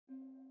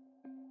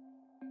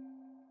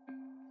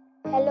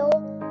Hello,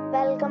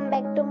 welcome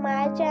back to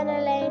my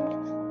channel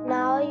and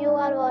now you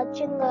are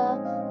watching a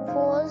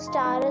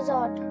 4-star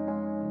resort.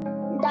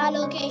 The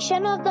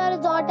location of the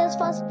resort is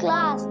first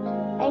class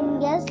and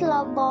guests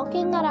love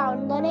walking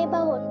around the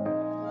neighborhood.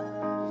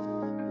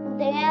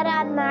 There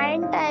are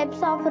 9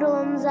 types of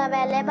rooms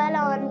available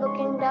on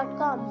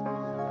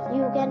booking.com.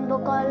 You can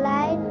book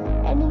online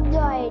and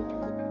enjoy it.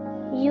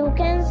 You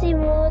can see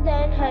more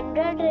than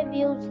 100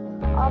 reviews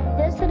of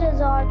this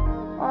resort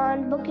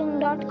on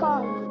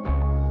booking.com.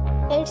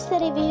 Its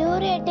review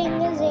rating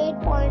is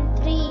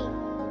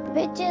 8.3,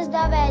 which is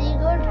the very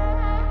good.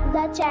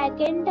 The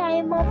check-in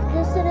time of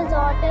this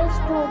resort is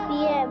 2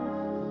 p.m.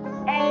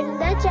 and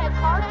the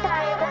check-out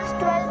time is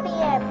 12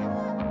 p.m.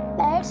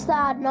 Pets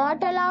are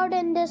not allowed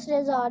in this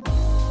resort.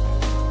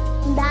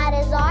 The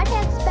resort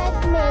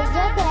expects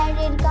major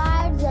credit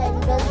cards and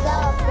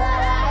reserves the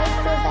right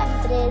to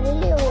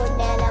temporarily hold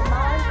an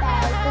amount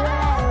as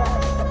forever.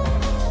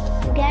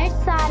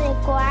 Guests are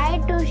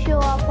required to show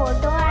a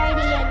photo ID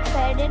and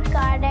credit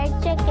card at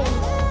check-in.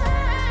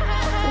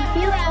 If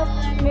you have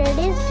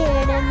already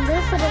stayed in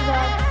this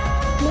resort,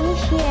 please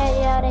share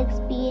your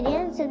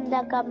experience in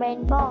the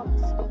comment box.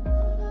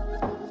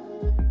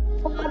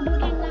 For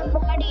booking or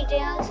more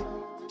details,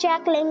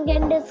 check link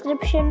in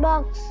description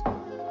box.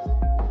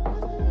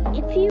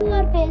 If you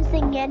are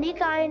facing any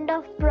kind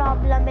of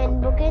problem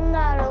in booking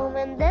a room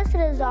in this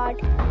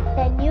resort,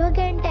 then you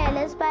can tell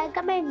us by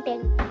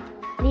commenting.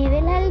 We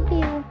will help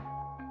you.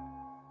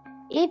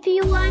 If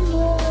you are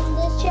new on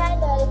this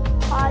channel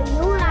or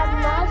you have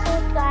not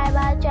subscribed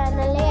our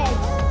channel yet,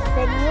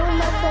 then you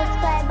must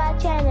subscribe our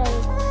channel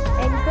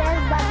and press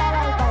the bell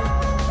icon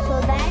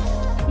so that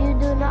you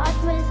do not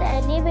miss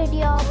any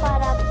video of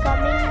our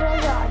upcoming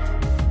resort.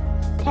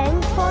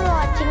 Thanks for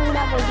watching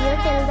the video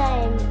till the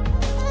end.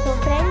 So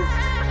friends,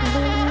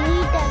 we'll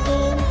meet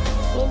again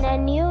in a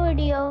new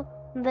video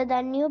with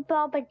a new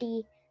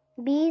property.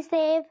 Be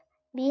safe,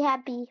 be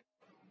happy.